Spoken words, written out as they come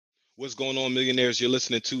What's going on, millionaires? You're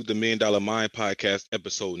listening to the Million Dollar Mind Podcast,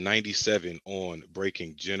 episode 97 on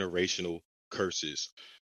breaking generational curses.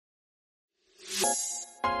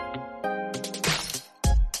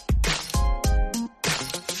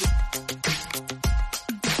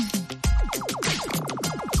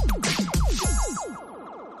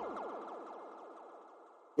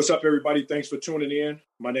 What's up, everybody? Thanks for tuning in.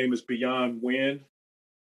 My name is Wynn.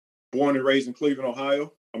 Born and raised in Cleveland,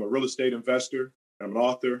 Ohio. I'm a real estate investor. I'm an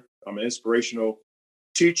author. I'm an inspirational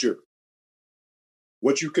teacher.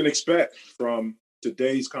 What you can expect from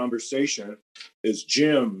today's conversation is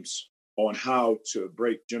gems on how to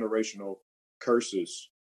break generational curses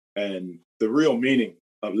and the real meaning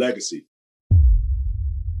of legacy.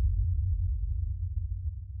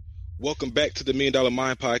 Welcome back to the Million Dollar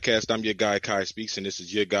Mind Podcast. I'm your guy, Kai Speaks, and this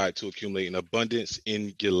is your guide to accumulating abundance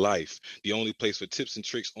in your life. The only place for tips and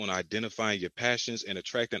tricks on identifying your passions and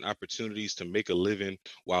attracting opportunities to make a living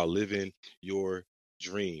while living your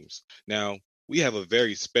dreams. Now, we have a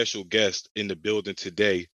very special guest in the building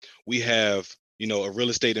today. We have a real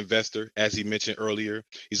estate investor, as he mentioned earlier.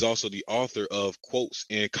 He's also the author of Quotes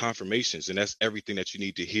and Confirmations, and that's everything that you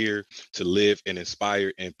need to hear to live an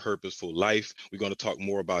inspired and purposeful life. We're going to talk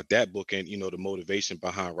more about that book and, the motivation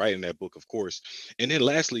behind writing that book, of course. And then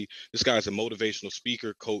lastly, this guy's a motivational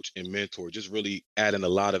speaker, coach, and mentor, just really adding a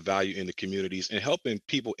lot of value in the communities and helping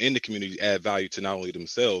people in the community add value to not only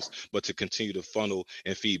themselves, but to continue to funnel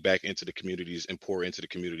and feed back into the communities and pour into the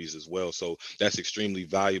communities as well. So that's extremely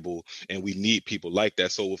valuable, and we need people like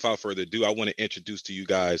that. So without further ado, I want to introduce to you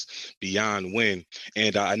guys Wynn.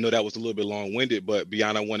 And I know that was a little bit long-winded, but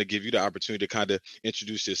Beyond, I want to give you the opportunity to kind of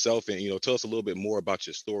introduce yourself and tell us a little bit more about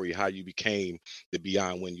your story, how you became the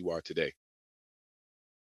Beyond Wynn you are today.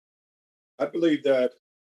 I believe that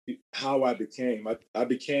how I became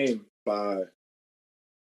by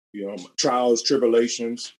trials,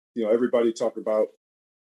 tribulations. Everybody talk about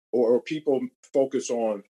or people focus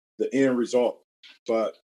on the end result,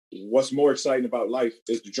 but what's more exciting about life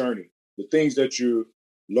is the journey, the things that you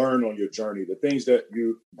learn on your journey, the things that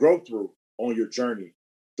you grow through on your journey.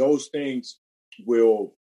 Those things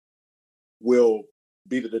will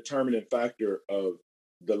be the determining factor of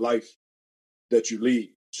the life that you lead.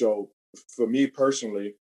 So for me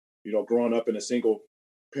personally, growing up in a single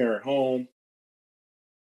parent home,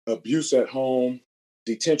 abuse at home,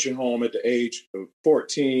 detention home at the age of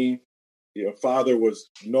 14, father was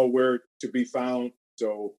nowhere to be found.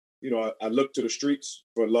 So, I looked to the streets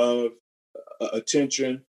for love,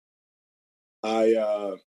 attention.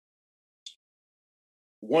 I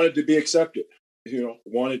wanted to be accepted,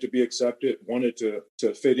 wanted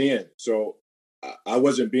to fit in. So I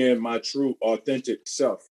wasn't being my true, authentic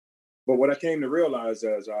self. But what I came to realize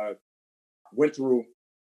as I went through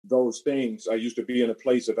those things, I used to be in a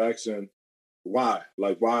place of asking, why?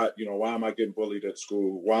 Like, why am I getting bullied at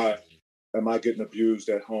school? Why am I getting abused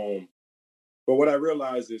at home? But what I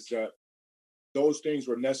realized is that those things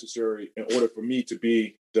were necessary in order for me to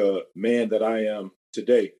be the man that I am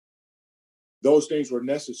today. Those things were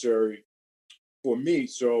necessary for me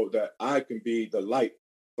so that I can be the light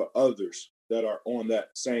for others that are on that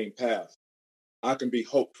same path. I can be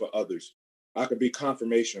hope for others. I can be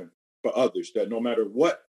confirmation for others that no matter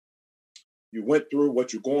what you went through,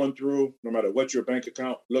 what you're going through, no matter what your bank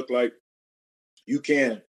account looked like, you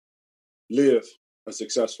can live a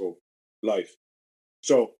successful life.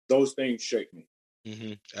 So those things shape me.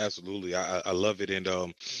 Mm-hmm. Absolutely. I love it. And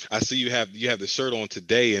I see you have the shirt on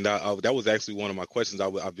today. And that was actually one of my questions.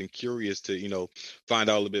 I've been curious to, find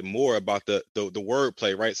out a little bit more about the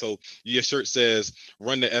wordplay, right? So your shirt says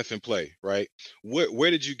run the F and play, right? Where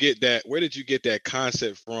did you get that? Where did you get that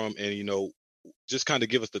concept from? And, just kind of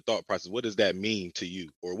give us the thought process. What does that mean to you?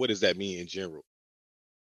 Or what does that mean in general?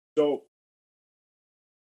 So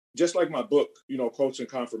just like my book, Quotes and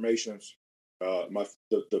Confirmations, my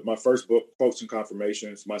first book, Quotes and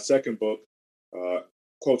Confirmations, my second book,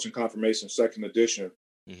 Quotes and Confirmations, second edition.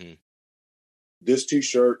 Mm-hmm. This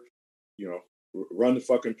T-shirt, run the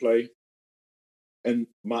fucking play, and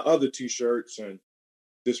my other T-shirts and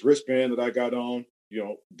this wristband that I got on,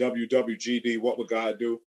 WWGD, what would God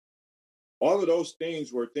do? All of those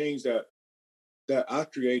things were things that I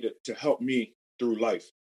created to help me through life.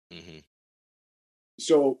 Mm-hmm.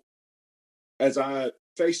 So as I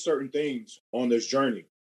face certain things on this journey,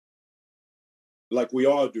 like we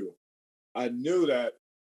all do, I knew that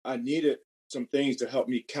I needed some things to help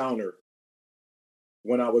me counter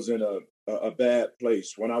when I was in a bad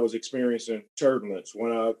place, when I was experiencing turbulence,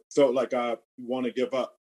 when I felt like I want to give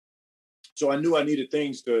up. So I knew I needed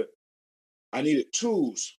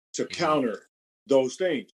tools to counter those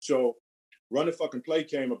things. So Run the Fucking Play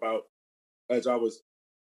came about as I was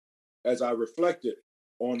as I reflected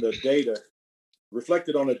on the data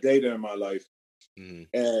in my life, Mm-hmm.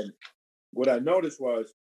 and what I noticed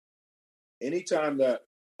was anytime that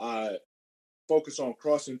I focus on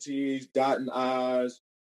crossing T's, dotting I's,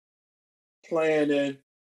 planning,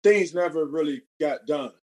 things never really got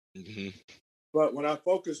done. Mm-hmm. But when I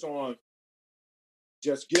focused on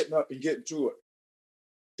just getting up and getting to it,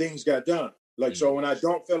 things got done. Like, so when I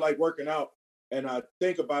don't feel like working out and I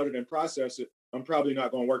think about it and process it, I'm probably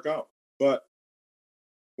not going to work out. But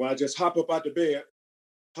when I just hop up out the bed,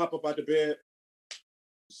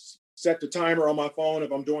 set the timer on my phone.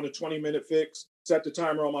 If I'm doing a 20-minute fix, set the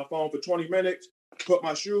timer on my phone for 20 minutes, put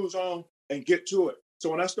my shoes on and get to it. So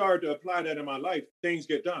when I started to apply that in my life, things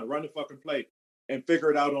get done. Run the fucking play and figure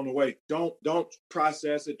it out on the way. Don't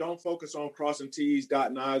process it. Don't focus on crossing T's,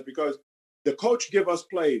 dotting I's, because the coach give us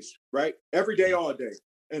plays, right? Every day, all day.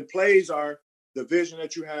 And plays are the vision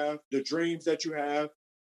that you have, the dreams that you have,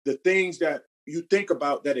 the things that you think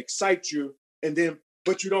about that excite you, and then,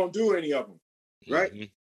 but you don't do any of them, right? Mm-hmm.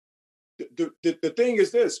 The thing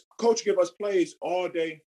is this, coach give us plays all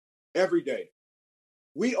day, every day.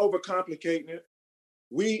 We overcomplicating it.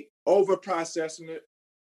 We over processing it.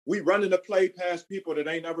 We running the play past people that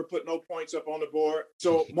ain't never put no points up on the board.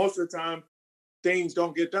 So most of the time, things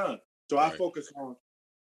don't get done. So I focus on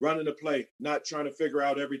running the play, not trying to figure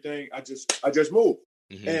out everything. I just move.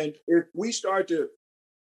 Mm-hmm. And if we start to,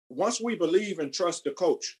 once we believe and trust the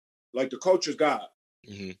coach, like the coach is God.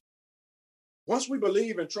 Mm-hmm. Once we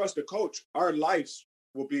believe and trust the coach, our lives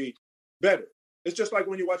will be better. It's just like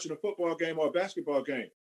when you're watching a football game or a basketball game.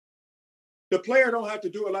 The player don't have to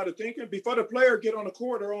do a lot of thinking. Before the player get on the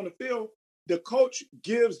court or on the field, the coach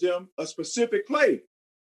gives them a specific play.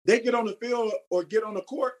 They get on the field or get on the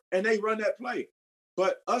court and they run that play.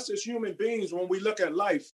 But us as human beings, when we look at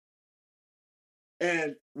life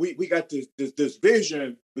and we got this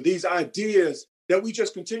vision, these ideas that we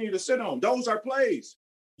just continue to sit on, those are plays.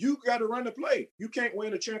 You got to run the play. You can't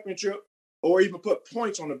win a championship or even put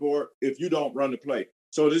points on the board if you don't run the play.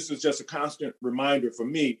 So this is just a constant reminder for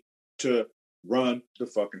me to run the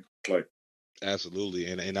fucking play. Absolutely,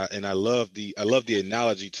 and I love the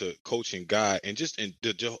analogy to coaching God and just in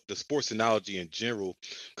the sports analogy in general,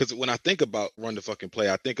 because when I think about run the fucking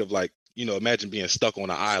play, I think of like, imagine being stuck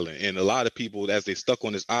on an island, and a lot of people, as they stuck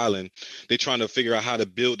on this island, they're trying to figure out how to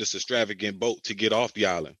build this extravagant boat to get off the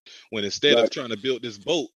island. When instead of Right. trying to build this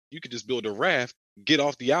boat, you could just build a raft, get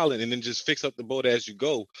off the island, and then just fix up the boat as you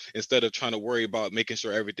go, instead of trying to worry about making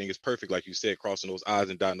sure everything is perfect, like you said, crossing those I's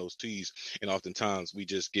and dotting those T's. And oftentimes we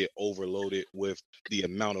just get overloaded with the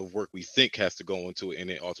amount of work we think has to go into it,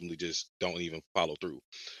 and it ultimately just don't even follow through.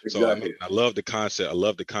 So Exactly. I love the concept. I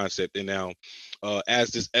love the concept. And now, as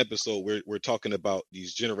this episode, we're talking about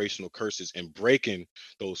these generational curses and breaking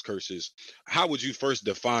those curses. How would you first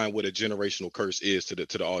define what a generational curse is to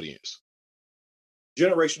the audience?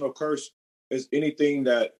 Generational curse is anything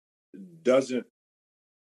that doesn't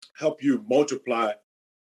help you multiply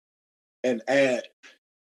and add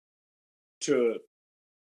to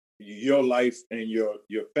your life and your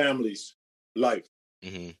family's life.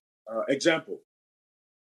 Mm-hmm. Example,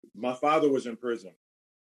 my father was in prison.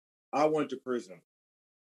 I went to prison.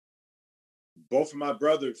 Both of my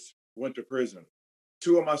brothers went to prison.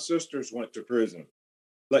 Two of my sisters went to prison.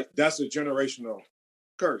 Like, that's a generational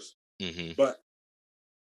curse. Mm-hmm. But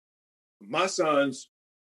my sons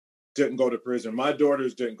didn't go to prison. My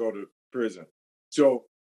daughters didn't go to prison. So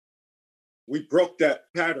we broke that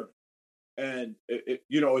pattern. And,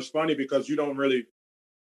 it's funny because you don't really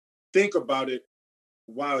think about it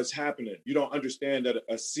while it's happening. You don't understand that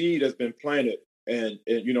a seed has been planted and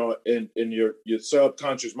in your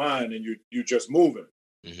subconscious mind, and you just moving.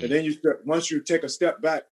 Mm-hmm. And then once you take a step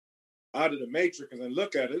back out of the matrix and then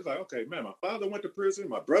look at it, it's like, okay, man, my father went to prison,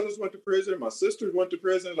 my brothers went to prison, my sisters went to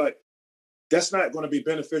prison. Like, that's not going to be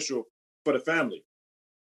beneficial for the family.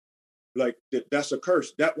 Like, that's a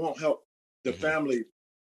curse. That won't help the family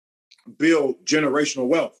build generational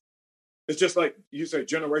wealth. It's just like you say,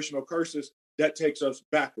 generational curses, that takes us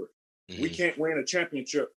backward. We can't win a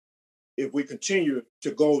championship if we continue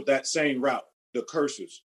to go that same route, the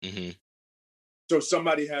curses. So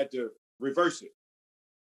somebody had to reverse it.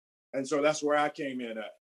 And so that's where I came in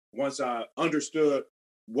at. Once I understood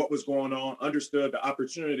what was going on, understood the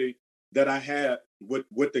opportunity that I had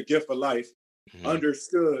with the gift of life,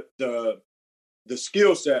 understood the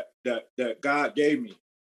skill set that God gave me,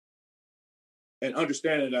 and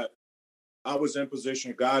understanding that I was in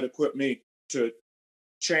position, God equipped me to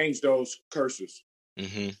change those curses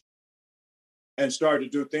and start to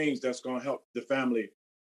do things that's going to help the family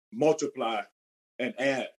multiply and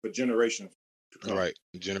add for generations. to come. Right,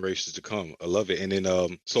 generations to come. I love it. And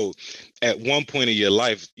then, so at one point in your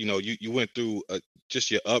life, you went through just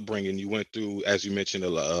your upbringing. You went through, as you mentioned,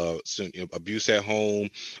 some abuse at home.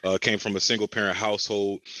 Came from a single parent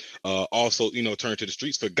household. Also, turned to the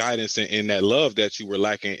streets for guidance and that love that you were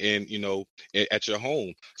lacking at your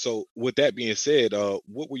home. So, with that being said,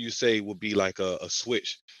 what would you say would be like a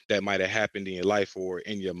switch that might have happened in your life or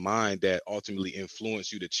in your mind that ultimately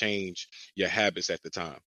influenced you to change your habits at the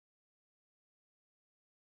time?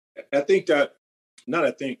 I think that, not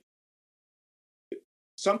I think,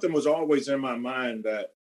 something was always in my mind that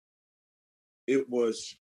it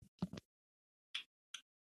was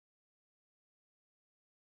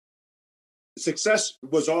success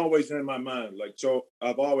was always in my mind. Like, so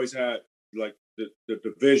I've always had like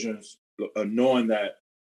the visions of knowing that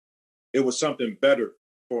it was something better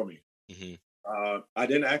for me. Mm-hmm. I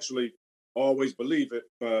didn't actually always believe it,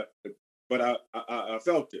 but I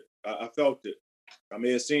felt it. I felt it. I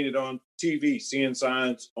may have seen it on TV, seeing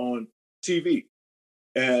signs on TV,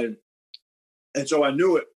 and so I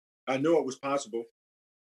knew it. I knew it was possible.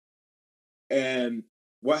 And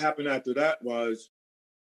what happened after that was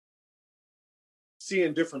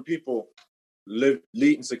seeing different people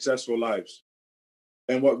leading successful lives.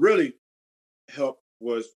 And what really helped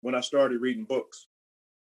was when I started reading books.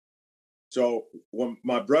 So when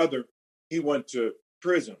my brother, he went to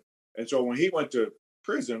prison. And so when he went to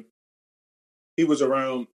prison, he was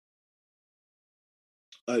around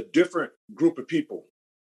a different group of people,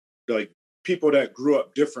 like people that grew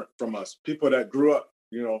up different from us, people that grew up,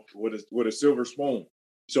 with a silver spoon.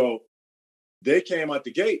 So they came out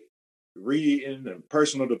the gate reading and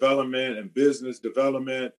personal development and business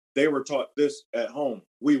development. They were taught this at home.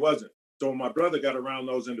 We wasn't. So when my brother got around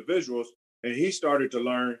those individuals and he started to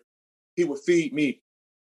learn, he would feed me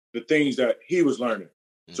the things that he was learning.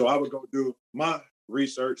 Mm-hmm. So I would go do my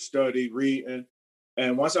research, study, reading.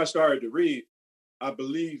 And once I started to read, I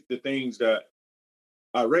believed the things that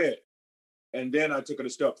I read. And then I took it a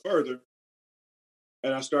step further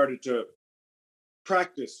and I started to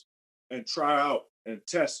practice and try out and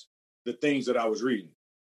test the things that I was reading.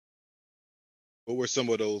 What were some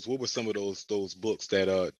of those books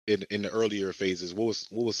that in the earlier phases? What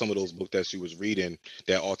was some of those books that you was reading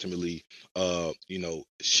that ultimately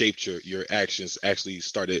shaped your actions, actually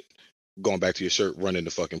started going back to your shirt, running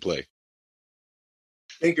the fucking play?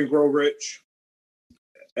 Think and Grow Rich,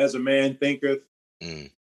 As a Man Thinketh,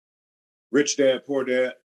 Rich Dad, Poor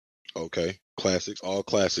Dad. Okay. Classics, all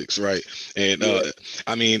classics, right? And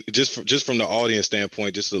I mean, just from the audience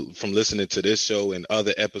standpoint, from listening to this show and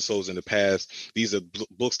other episodes in the past, these are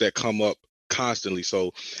books that come up constantly.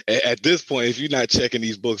 So at this point, if you're not checking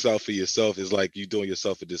these books out for yourself, it's like you're doing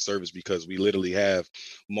yourself a disservice, because we literally have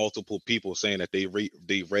multiple people saying that they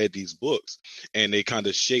read these books and they kind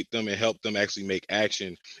of shaped them and helped them actually make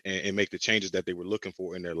action and make the changes that they were looking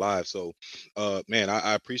for in their lives. So, man,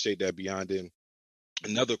 I appreciate that, Beyond. And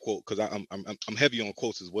another quote, because I'm heavy on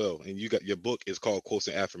quotes as well, and you got your book is called Quotes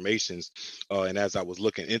and Affirmations, and as I was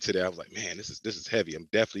looking into that, I was like, man, this is heavy. I'm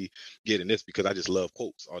definitely getting this because I just love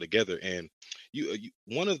quotes altogether. And you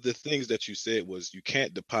one of the things that you said was you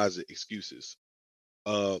can't deposit excuses.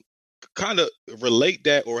 Kind of relate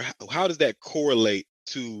that, or how does that correlate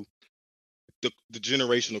to the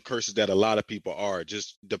generational curses that a lot of people are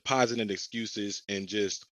just depositing excuses and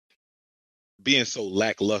just being so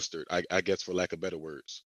lackluster, I guess, for lack of better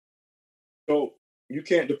words? So you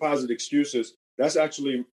can't deposit excuses. That's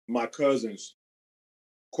actually my cousin's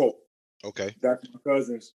quote. Okay. That's my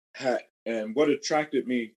cousin's hat. And what attracted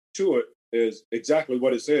me to it is exactly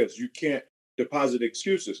what it says. You can't deposit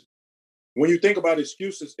excuses. When you think about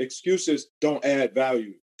excuses don't add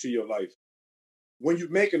value to your life. When you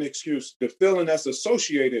make an excuse, the feeling that's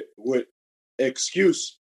associated with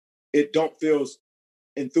excuse, it don't feel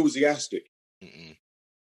enthusiastic. Mm-mm.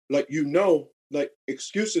 Like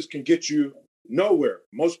excuses can get you nowhere.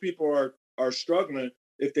 Most people are struggling.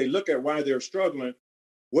 If they look at why they're struggling,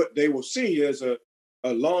 what they will see is a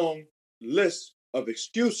long list of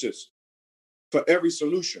excuses for every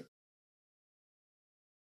solution.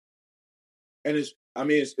 And it's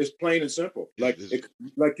plain and simple. Like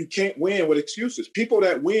you can't win with excuses. People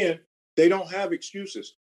that win, they don't have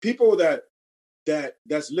excuses. People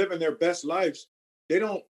that's living their best lives, they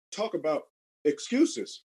don't talk about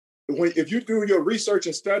excuses. If you do your research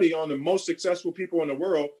and study on the most successful people in the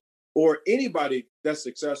world, or anybody that's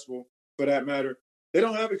successful for that matter, they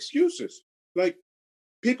don't have excuses. Like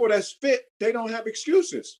people that's fit, they don't have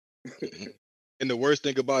excuses. And the worst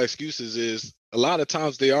thing about excuses is a lot of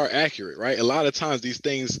times they are accurate, right? A lot of times these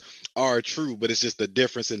things are true, but it's just the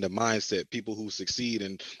difference in the mindset. People who succeed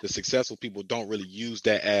and the successful people don't really use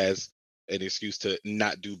that as an excuse to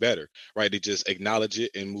not do better, right? They just acknowledge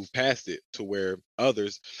it and move past it. To where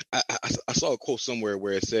others, I saw a quote somewhere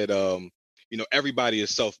where it said, everybody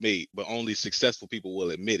is self-made, but only successful people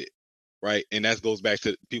will admit it, right? And that goes back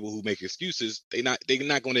to people who make excuses. They're not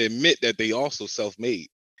going to admit that they also self-made.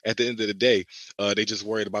 At the end of the day, they just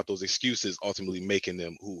worried about those excuses ultimately making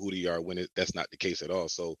them who they are, when that's not the case at all.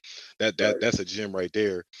 So that's a gem right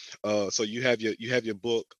there. So you have your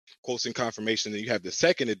book, Quotes and Confirmation, and you have the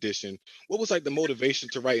second edition. What was like the motivation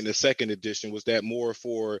to write in the second edition? Was that more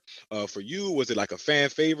for you? Was it like a fan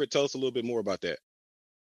favorite? Tell us a little bit more about that.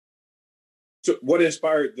 So what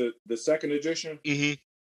inspired the second edition? Mm-hmm.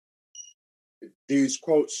 These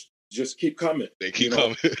quotes just keep coming. They keep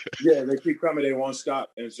coming. Yeah, they keep coming. They won't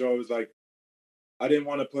stop. And so it was like, I didn't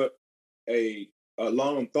want to put a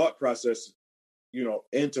long thought process,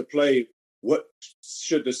 into play. What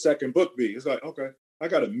should the second book be? It's like, okay, I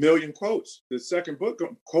got 1 million quotes. The second book,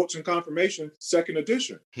 Quotes and Confirmation, second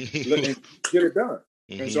edition. And get it done.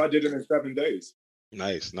 Mm-hmm. And so I did it in 7 days.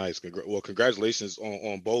 Nice. Well, congratulations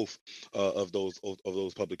on both of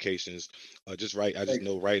those publications. I just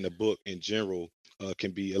know writing a book in general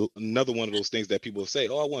can be another one of those things that people say,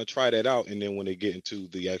 "Oh, I want to try that out," and then when they get into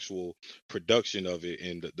the actual production of it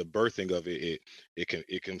and the birthing of it,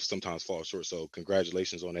 it can sometimes fall short. So,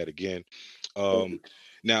 congratulations on that again.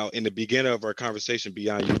 Now, in the beginning of our conversation,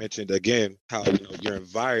 Beyond, you mentioned again how your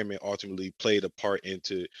environment ultimately played a part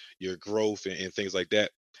into your growth and things like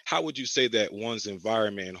that. How would you say that one's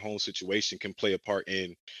environment and home situation can play a part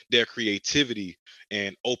in their creativity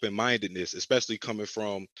and open-mindedness, especially coming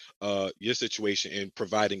from your situation and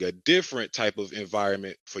providing a different type of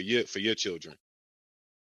environment for your children?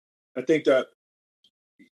 I think that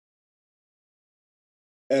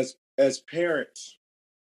as parents,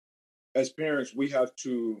 we have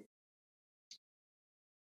to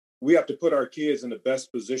put our kids in the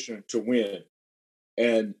best position to win,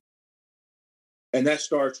 and that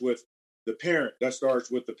starts with the parent. That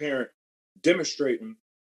starts with the parent demonstrating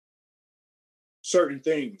certain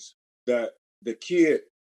things that the kid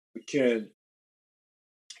can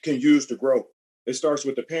use to grow. It starts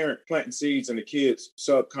with the parent planting seeds in the kid's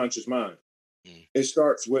subconscious mind. It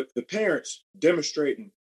starts with the parents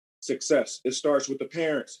demonstrating success. It starts with the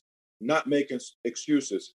parents not making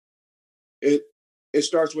excuses. It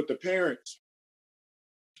starts with the parents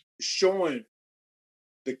showing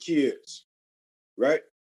the kids, right?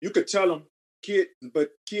 You could tell them, but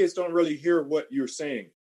kids don't really hear what you're saying.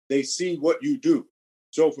 They see what you do.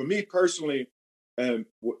 So for me personally, and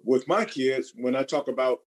with my kids, when I talk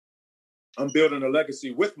about I'm building a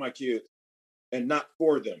legacy with my kids and not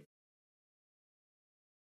for them.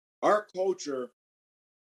 Our culture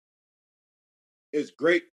is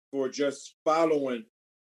great for just following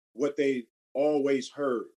what they always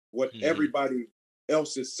heard, what everybody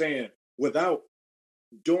else is saying, without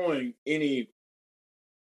doing any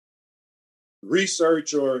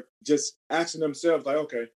research or just asking themselves, like,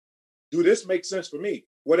 okay, do this make sense for me?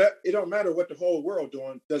 It don't matter what the whole world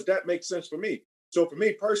doing. Does that make sense for me? So for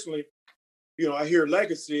me personally, I hear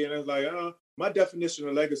legacy and it's like, my definition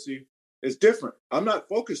of legacy is different. I'm not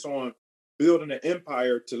focused on building an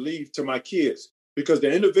empire to leave to my kids, because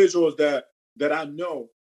the individuals that I know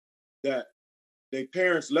that their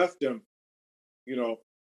parents left them,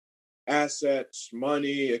 assets,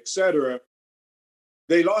 money, etc.,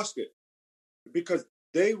 they lost it because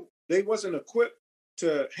they wasn't equipped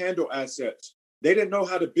to handle assets. They didn't know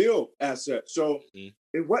how to build assets. So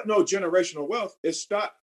it wasn't no generational wealth. It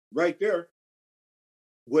stopped right there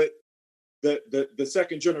with the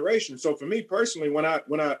second generation. So for me personally, when I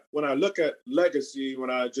look at legacy, when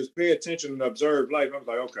I just pay attention and observe life, I'm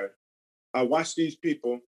like, okay, I watch these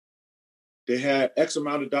people. They had X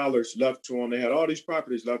amount of dollars left to them. They had all these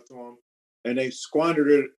properties left to them, and they squandered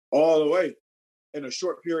it all away in a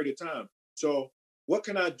short period of time. So what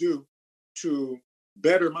can I do to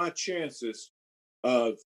better my chances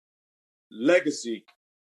of legacy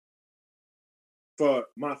for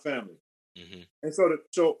my family? And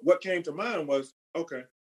so what came to mind was, okay,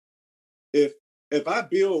 if I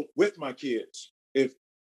build with my kids, if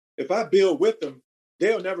I build with them,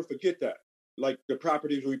 they'll never forget that. Like the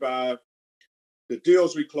properties we buy, the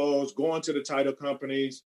deals we close, going to the title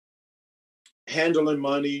companies, handling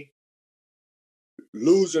money,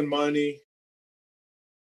 losing money.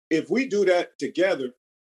 If we do that together,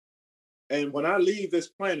 and when I leave this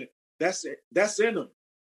planet, that's it. That's in them.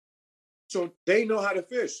 So they know how to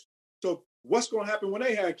fish. So what's going to happen when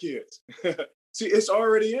they have kids? See, it's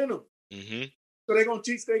already in them. So they're going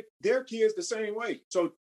to teach their kids the same way.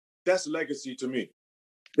 So that's legacy to me.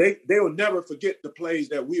 They will never forget the plays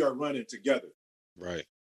that we are running together. Right.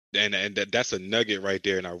 And that's a nugget right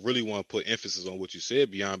there. And I really want to put emphasis on what you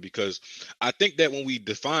said, Beyond, because I think that when we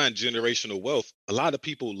define generational wealth, a lot of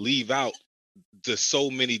people leave out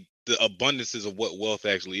the abundances of what wealth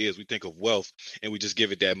actually is. We think of wealth and we just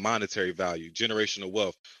give it that monetary value. Generational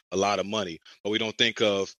wealth, a lot of money, but we don't think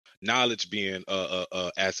of knowledge being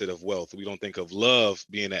a asset of wealth. We don't think of love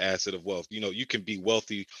being an asset of wealth. You know, you can be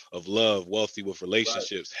wealthy of love, wealthy with Right.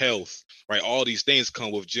 relationships, health, right? All these things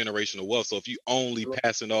come with generational wealth. So if you only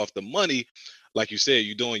passing off the money, like you said,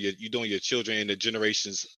 you're doing your children and the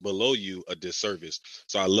generations below you a disservice.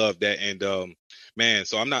 So I love that. And man,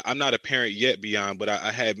 so I'm not a parent yet, Beyond, but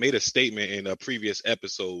I had made a statement in previous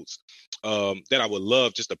episodes that I would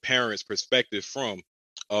love just a parent's perspective from,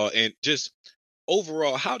 and just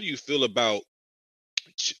overall, how do you feel about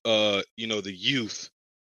the youth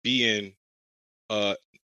being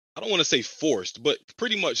I don't want to say forced, but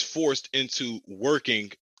pretty much forced into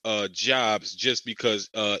working jobs just because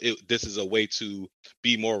this is a way to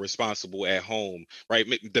be more responsible at home, right?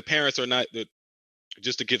 The parents are not the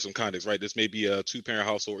just to give some context, right? This may be a two-parent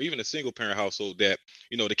household or even a single-parent household that,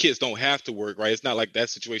 the kids don't have to work, right? It's not like that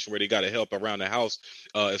situation where they got to help around the house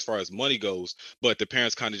as far as money goes, but the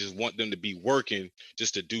parents kind of just want them to be working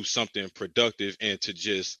just to do something productive and to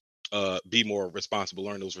just be more responsible,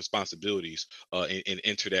 learn those responsibilities, and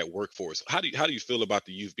enter that workforce. How do you feel about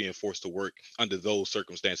the youth being forced to work under those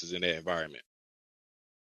circumstances in that environment?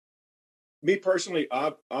 Me personally,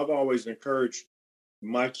 I've always encouraged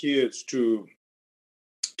my kids to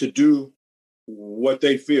do what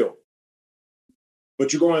they feel,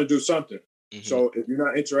 but you're going to do something. Hmm. So if you're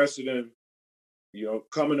not interested in,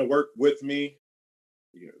 coming to work with me,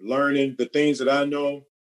 learning the things that I know,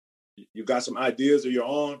 you got some ideas of your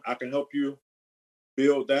own, I can help you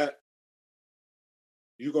build that.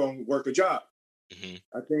 You're going to work a job. Hmm.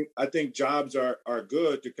 I think jobs are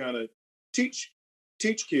good to kind of teach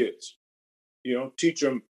teach kids, teach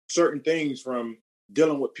them certain things from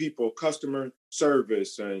dealing with people, customer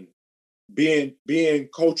service, and being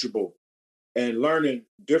coachable and learning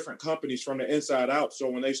different companies from the inside out. So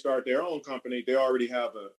when they start their own company, they already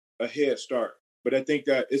have a head start. But I think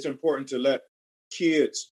that it's important to let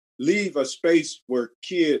kids leave a space where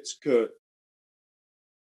kids could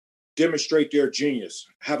demonstrate their genius,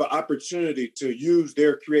 have an opportunity to use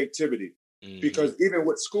their creativity. Hmm. Because even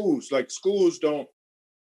with schools, like schools don't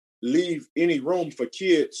leave any room for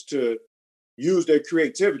kids to use their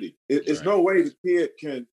creativity. It's Right. no way the kid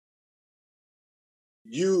can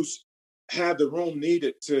use have the room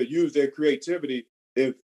needed to use their creativity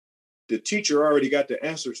if the teacher already got the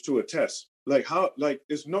answers to a test. Like how like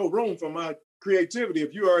there's no room for my creativity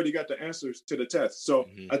if you already got the answers to the test. So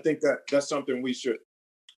Hmm. I think that that's something we should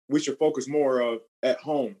focus more of at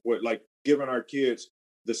home with like giving our kids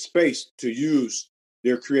the space to use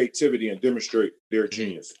their creativity and demonstrate their Hmm.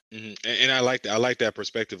 genius. And I like that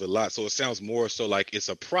perspective a lot. So it sounds more so like it's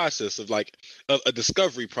a process of like a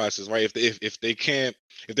discovery process, right? If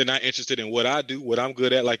they're not interested in what I do, what I'm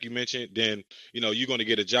good at, like you mentioned, then you're going to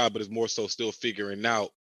get a job, but it's more so still figuring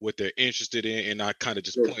out what they're interested in, and I kind of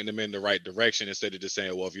just So, pointing them in the right direction instead of just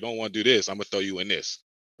saying, well, if you don't want to do this, I'm gonna throw you in this,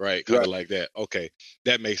 right? Kind right. of like that. Okay,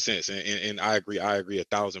 that makes sense, and I agree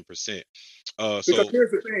 1,000%. Because So.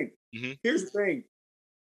 here's the thing. Mhm. Here's the thing.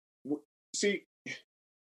 See,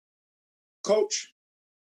 coach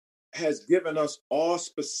has given us all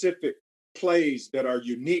specific plays that are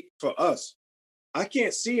unique for us. I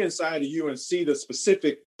can't see inside of you and see the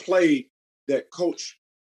specific play that coach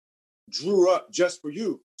drew up just for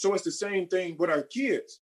you. So it's the same thing with our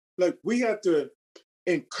kids. Like we have to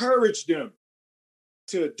encourage them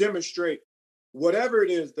to demonstrate whatever it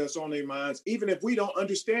is that's on their minds, even if we don't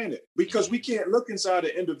understand it, because we Mhm. can't look inside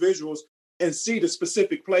of individuals and see the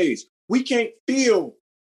specific plays. We can't feel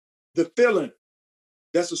the feeling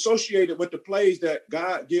that's associated with the plays that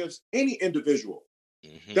God gives any individual.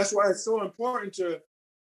 Mhm. That's why it's so important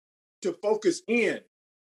to focus in,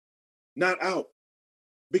 not out,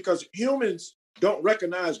 because humans don't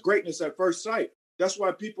recognize greatness at first sight. That's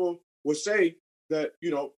why people will say that,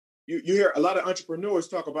 you hear a lot of entrepreneurs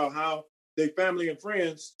talk about how their family and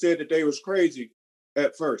friends said that they was crazy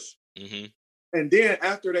at first. Mhm. And then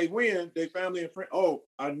after they win, their family and friends, oh,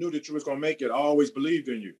 I knew that you was gonna make it. I always believed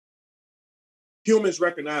in you. Humans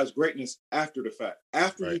recognize greatness after the fact.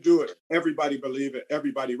 After you Right. do it, everybody believe it,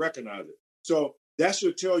 everybody recognize it. So that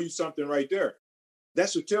should tell you something right there. That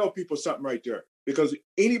should tell people something right there. Because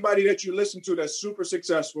anybody that you listen to that's super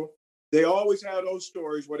successful, they always have those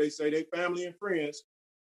stories where they say their family and friends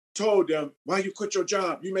told them, why you quit your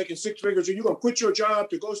job? You making six figures and you gonna quit your job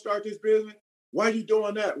to go start this business? Why you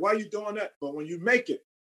doing that? Why you doing that? But when you make it,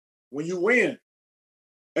 when you win,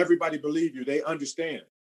 everybody believe you. They understand.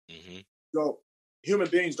 Mm-hmm. So human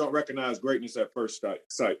beings don't recognize greatness at first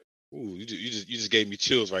sight. Ooh, you just gave me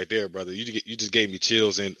chills right there, brother. You just gave me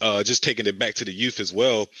chills, and just taking it back to the youth as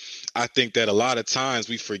well. I think that a lot of times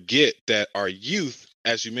we forget that our youth,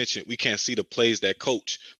 as you mentioned, we can't see the plays that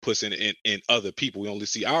coach puts in other people. We only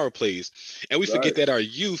see our plays, and we forget Right. that our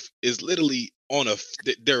youth is literally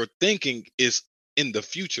their thinking is in the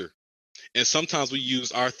future. And sometimes we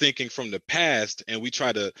use our thinking from the past and we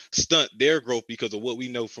try to stunt their growth because of what we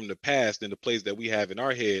know from the past and the plays that we have in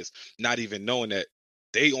our heads, not even knowing that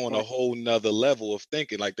they on a Right. whole nother level of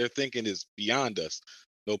thinking. Like their thinking is beyond us.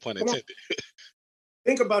 No pun Come on. intended.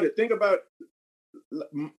 Think about it. Think about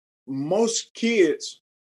most kids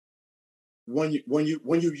when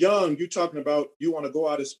you young, you talking about you want to go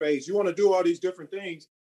out of space, you want to do all these different things,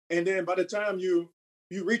 and then by the time you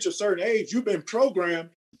reach a certain age, you've been programmed,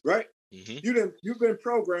 right? Mm-hmm. You've been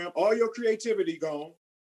programmed, all your creativity gone,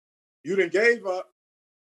 you done gave up,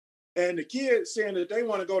 and the kid saying that they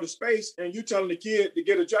want to go to space, and you telling the kid to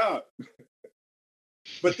get a job.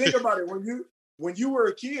 But think about it, when you were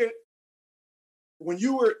a kid, when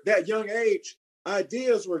you were that young age,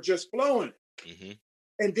 ideas were just flowing. Mm-hmm.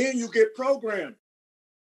 And then you get programmed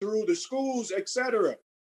through the schools, etc.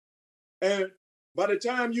 And by the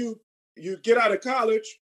time you get out of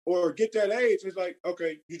college or get that age, it's like,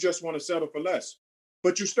 okay, you just want to settle for less.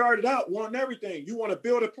 But you started out wanting everything. You want to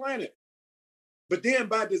build a planet. But then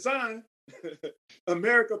by design,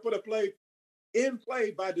 America put a play in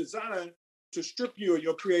play by design to strip you of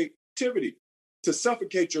your creativity, to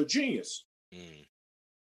suffocate your genius. Mm.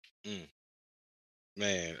 Mm.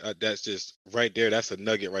 Man, that's just right there. That's a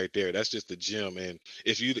nugget right there. That's just the gem. And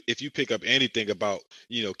if you pick up anything about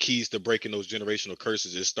keys to breaking those generational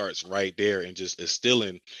curses, it starts right there and just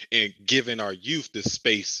instilling and giving our youth the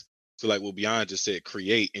space to, like what Beyond just said,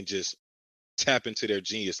 create and just tap into their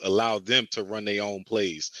genius, allow them to run their own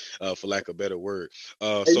plays, for lack of a better word.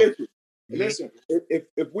 Hey, So mhm. listen.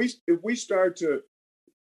 If we start to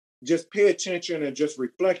just pay attention and just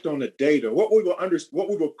reflect on the data, what we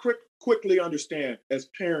will quickly understand as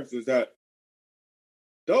parents is that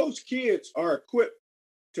those kids are equipped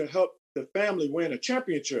to help the family win a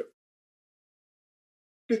championship.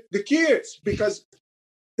 The kids, because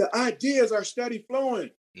the ideas are steady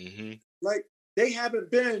flowing. Mm-hmm. Like they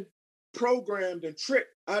haven't been programmed and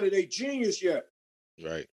tricked out of their genius yet.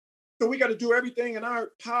 Right. So we got to do everything in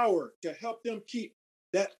our power to help them keep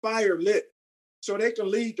that fire lit so they can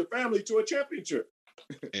lead the family to a championship.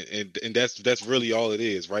 And that's really all it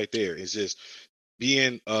is right there. It's just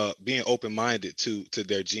being open-minded to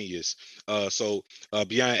their genius.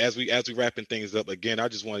 Beyond, as we wrapping things up again, I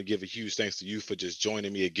just want to give a huge thanks to you for just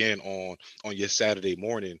joining me again on your Saturday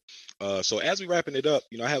morning. So as we wrapping it up,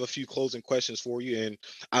 I have a few closing questions for you, and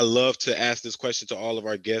I love to ask this question to all of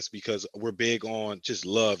our guests because we're big on just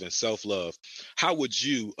love and self-love. How would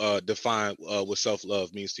you define what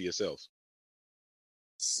self-love means to yourself?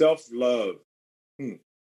 Self-love.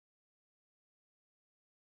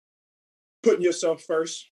 Putting yourself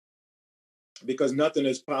first, because nothing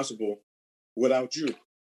is possible without you.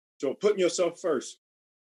 So putting yourself first,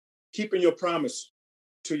 keeping your promise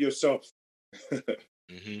to yourself,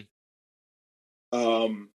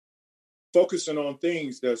 Mm-hmm. focusing on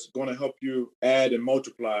things that's going to help you add and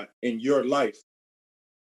multiply in your life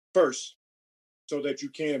first, so that you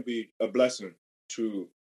can be a blessing to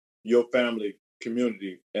your family,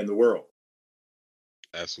 community, and the world.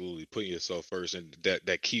 Absolutely, putting yourself first, and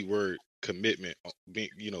that key word commitment, being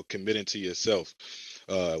committing to yourself,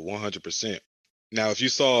 100%. Now, if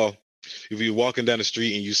you're walking down the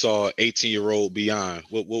street and you saw 18-year-old Beyond,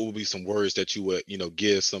 what would be some words that you would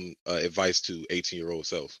give some advice to 18-year-old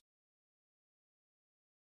self?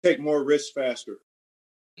 Take more risks faster.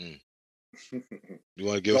 Mm. You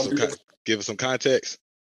want to give us Don't some be, give us some context?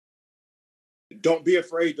 don't be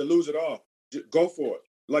afraid to lose it all. Just go for it.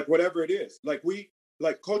 Like whatever it is. Like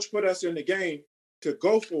coach put us in the game to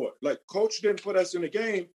go for it. Like coach didn't put us in the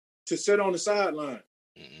game to sit on the sideline.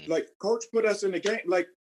 Mm-mm. Like coach put us in the game. Like,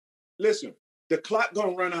 listen, the clock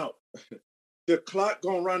gonna run out. The clock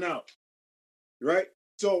gonna run out. Right?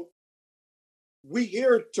 So we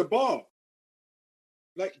here to ball.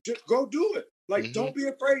 Like, just go do it. Like, Mm-hmm. don't be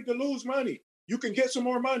afraid to lose money. You can get some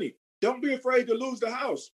more money. Don't be afraid to lose the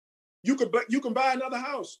house. You can buy another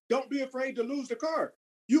house. Don't be afraid to lose the car.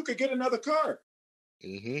 You could get another car.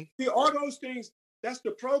 Mm-hmm. See, all those things, that's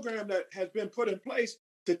the program that has been put in place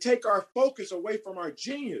to take our focus away from our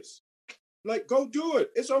genius. Like, go do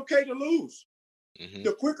it. It's okay to lose. Mm-hmm.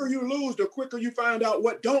 The quicker you lose, the quicker you find out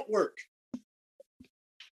what don't work.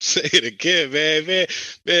 Say it again, man.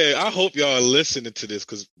 I hope y'all are listening to this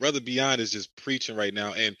because Brother Beyond is just preaching right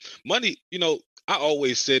now. And money, I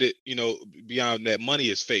always said it, beyond that, money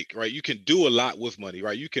is fake, right? You can do a lot with money,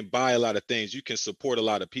 right? You can buy a lot of things, you can support a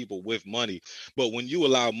lot of people with money. But when you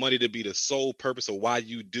allow money to be the sole purpose of why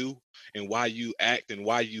you do and why you act and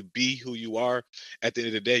why you be who you are, at the end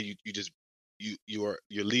of the day, you just you're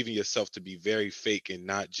leaving yourself to be very fake and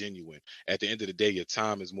not genuine. At the end of the day, your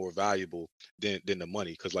time is more valuable than the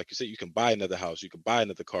money. Because like you said, you can buy another house, you can buy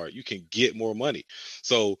another car, you can get more money.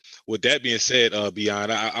 So with that being said,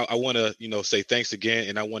 Beyond, I want to, say thanks again,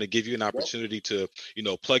 and I want to give you an opportunity to,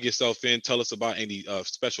 plug yourself in, tell us about any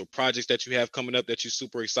special projects that you have coming up that you're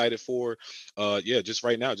super excited for. Yeah, just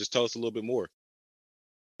right now, just tell us a little bit more.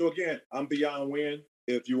 So again, I'm Beyond Wynn.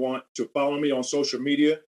 If you want to follow me on social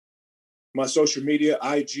media, my social media,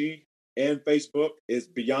 IG and Facebook, is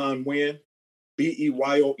Beyond Wynn,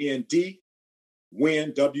 BEYOND,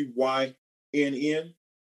 Wynn, WYNN.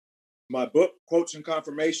 My book, Quotes and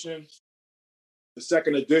Confirmations, the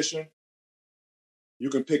second edition, you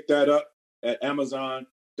can pick that up at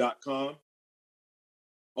Amazon.com.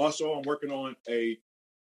 Also, I'm working on a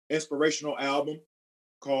inspirational album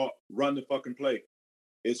called Run the Fucking Play.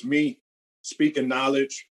 It's me speaking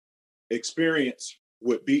knowledge, experience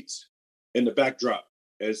with beats in the backdrop.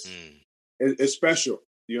 It's special.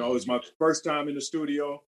 It's my first time in the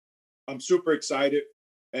studio. I'm super excited.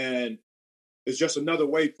 And it's just another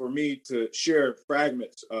way for me to share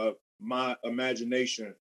fragments of my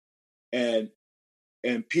imagination and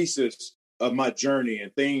pieces of my journey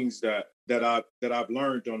and things that I've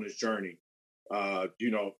learned on this journey.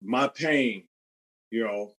 My pain,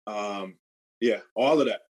 all of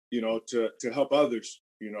that, to help others,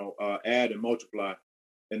 add and multiply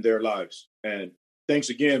in their lives. And thanks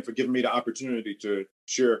again for giving me the opportunity to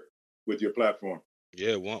share with your platform.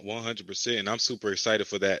 Yeah, 100%. And I'm super excited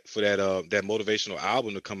for that motivational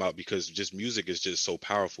album to come out, because just music is just so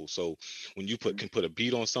powerful. So when you can put a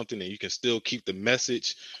beat on something and you can still keep the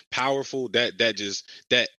message powerful,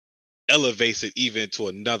 that elevates it even to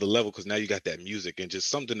another level, because now you got that music, and just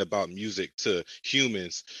something about music to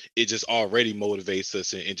humans, it just already motivates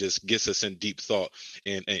us and just gets us in deep thought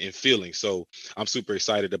and feeling. So I'm super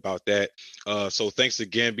excited about that. So thanks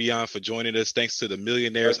again, Beyond, for joining us. Thanks to the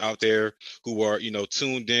millionaires out there who are,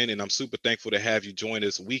 tuned in, and I'm super thankful to have you join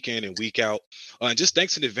us week in and week out. And just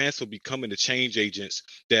thanks in advance for becoming the change agents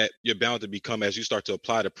that you're bound to become as you start to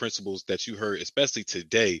apply the principles that you heard, especially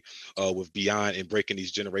today, with Beyond and breaking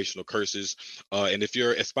these generational curses. And if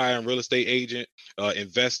you're an aspiring real estate agent,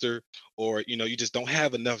 investor, or you just don't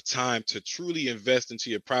have enough time to truly invest into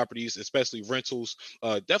your properties, especially rentals,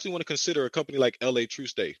 definitely want to consider a company like LA True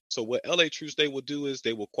Stay. So what LA True Stay will do is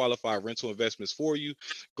they will qualify rental investments for you,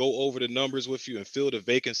 go over the numbers with you, and fill the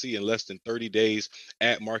vacancy in less than 30 days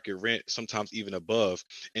at market rent, sometimes even above.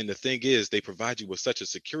 And the thing is, they provide you with such a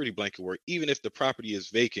security blanket where even if the property is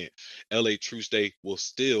vacant, LA True Stay will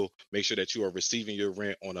still make sure that you are receiving your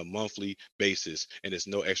rent on a monthly basis, and it's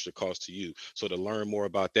no extra cost to you. So to learn more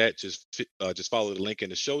about that, just follow the link in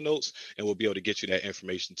the show notes, and we'll be able to get you that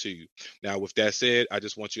information to you. Now, with that said, I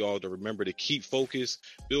just want you all to remember to keep focused,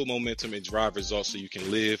 build momentum, and drive results so you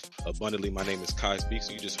can live abundantly. My name is Kai Speaks,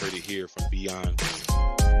 and you just heard it here from Beyond.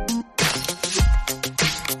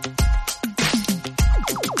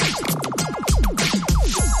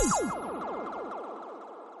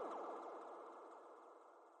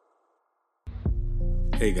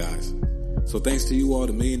 Hey guys, so thanks to you all,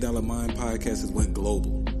 the $1 Million Mind podcast has went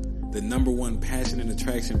global. The #1 passion and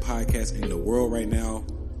attraction podcast in the world right now,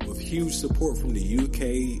 with huge support from the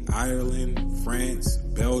UK, Ireland, France,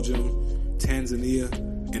 Belgium, Tanzania,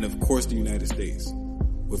 and of course the United States.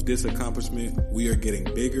 With this accomplishment, we are getting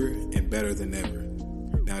bigger and better than ever.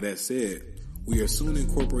 Now that said, we are soon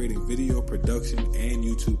incorporating video production and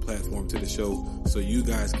YouTube platform to the show so you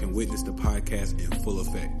guys can witness the podcast in full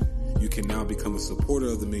effect. You can now become a supporter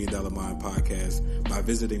of the $1 Million Mind podcast by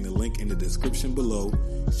visiting the link in the description below.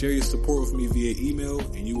 Share your support with me via email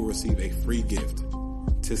and you will receive a free gift.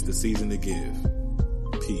 'Tis the season to give.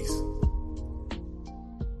 Peace.